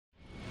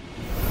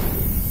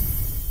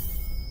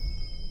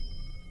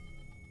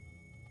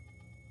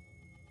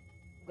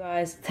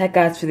Guys, Tech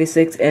Guys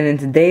 56, and in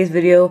today's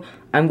video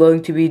I'm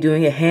going to be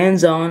doing a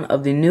hands-on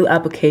of the new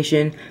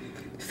application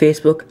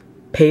Facebook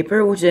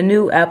Paper, which is a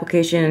new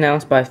application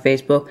announced by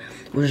Facebook,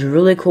 which is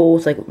really cool.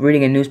 It's like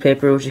reading a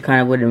newspaper, which is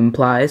kind of what it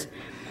implies.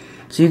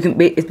 So you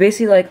can it's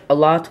basically like a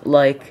lot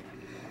like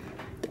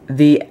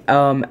the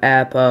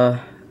app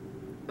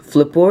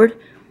Flipboard,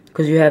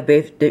 because you have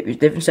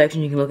different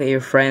sections. You can look at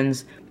your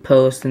friends'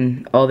 posts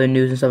and all their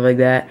news and stuff like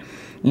that.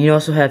 You can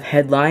also have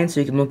headlines, so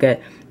you can look at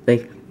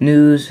like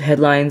news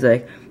headlines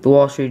like the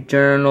Wall Street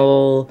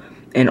Journal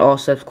and all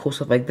sorts of cool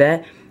stuff like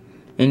that.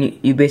 And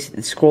you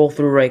basically scroll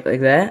through right like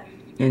that,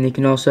 and you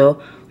can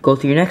also go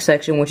to your next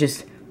section, which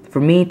is,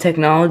 for me,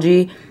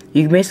 technology.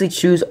 You can basically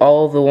choose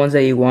all of the ones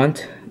that you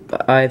want.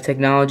 I have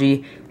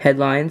technology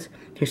headlines.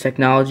 Here's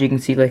technology. You can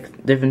see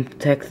like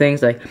different tech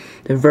things like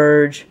The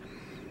Verge,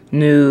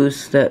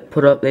 news that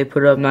they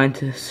put up 9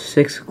 to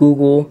 6,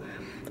 Google,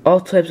 all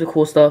types of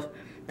cool stuff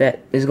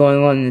that is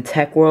going on in the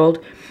tech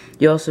world.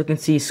 You also can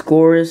see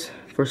scores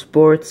for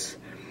sports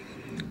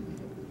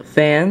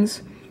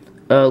fans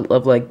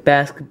of like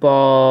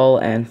basketball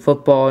and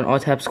football and all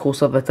types of cool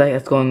stuff like that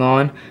that's going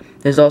on.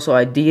 There's also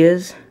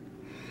ideas,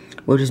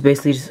 which is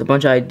basically just a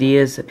bunch of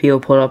ideas that people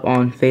put up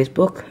on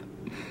Facebook.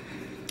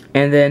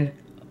 And then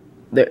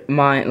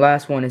my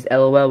last one is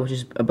LOL, which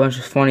is a bunch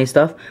of funny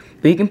stuff.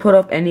 But you can put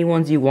up any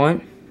ones you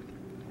want,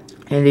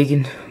 and you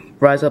can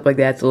rise up like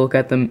that to look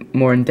at them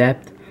more in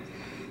depth.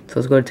 So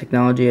let's go to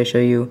technology. I'll show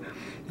you.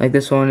 Like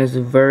this one is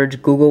The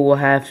Verge. Google will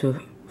have to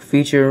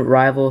feature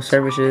rival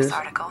services. This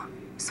article,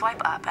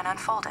 swipe up and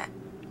unfold it.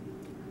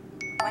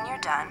 When you're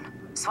done,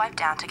 swipe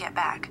down to get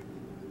back.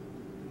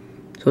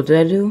 So what did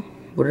I do?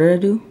 What did I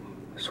do?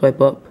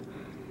 Swipe up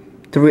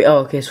to read. Oh,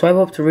 okay. Swipe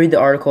up to read the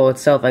article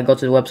itself. I go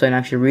to the website and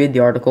actually read the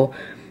article,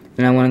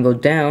 and I want to go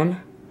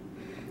down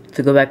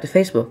to go back to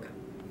Facebook.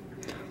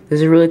 This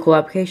is a really cool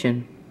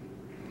application.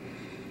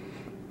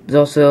 There's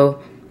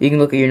also, you can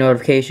look at your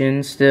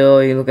notifications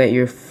still. You can look at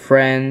your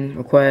friend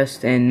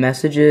requests and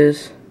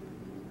messages.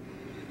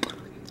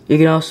 You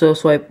can also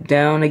swipe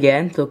down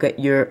again to look at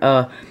your,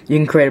 you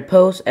can create a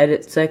post,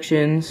 edit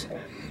sections,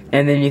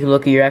 and then you can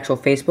look at your actual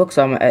Facebook.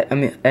 So I'm at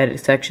edit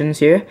sections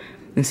here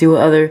and see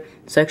what other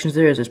sections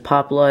there is. There's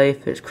Pop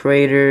Life, there's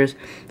Creators,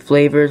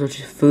 Flavors, which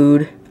is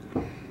food.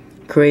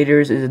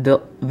 Creators is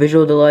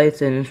visual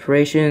delights and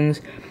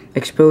inspirations.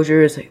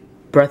 Exposure is like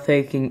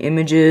breathtaking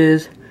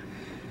images.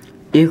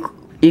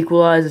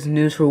 Equalize is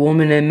news for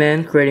women and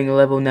men, creating a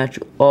level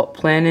natural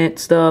planet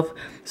stuff.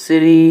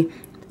 City,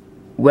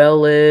 well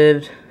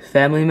lived,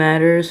 family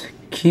matters,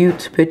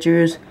 cute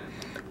pictures,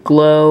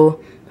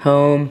 glow,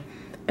 home,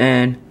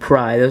 and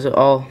pride. Those are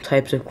all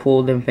types of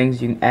cool different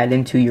things you can add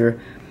into your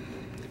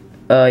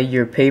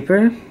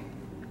paper,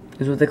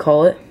 is what they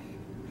call it.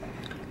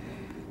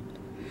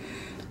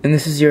 And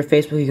this is your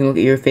Facebook. You can look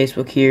at your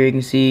Facebook here. You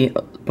can see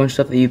a bunch of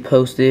stuff that you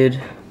posted.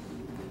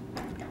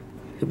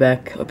 Go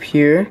back up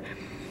here.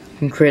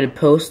 You can create a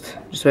post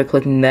just by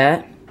clicking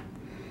that.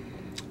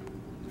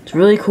 It's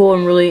really cool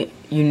and really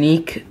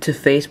unique to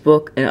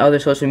Facebook, and other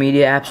social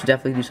media apps should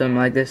definitely do something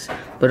like this,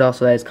 but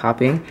also that is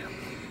copying.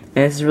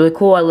 And this is really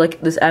cool. I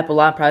like this app a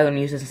lot. I'm probably going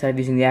to use this instead of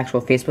using the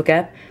actual Facebook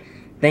app.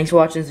 Thanks for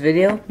watching this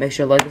video. Make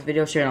sure to like this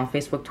video, share it on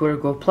Facebook, Twitter,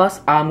 Google+.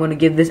 I'm going to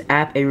give this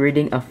app a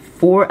rating of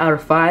 4 out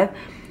of 5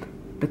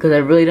 because I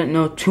really don't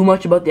know too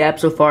much about the app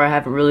so far. I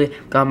haven't really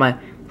got my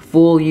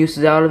full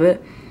uses out of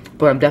it,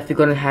 but I'm definitely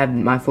going to have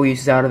my full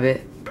uses out of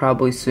it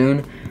probably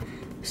soon.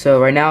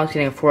 So right now it's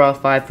getting a 4 out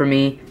of 5 for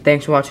me.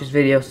 Thanks for watching this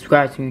video.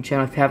 Subscribe to my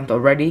channel if you haven't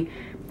already,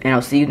 and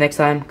I'll see you next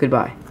time.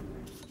 Goodbye.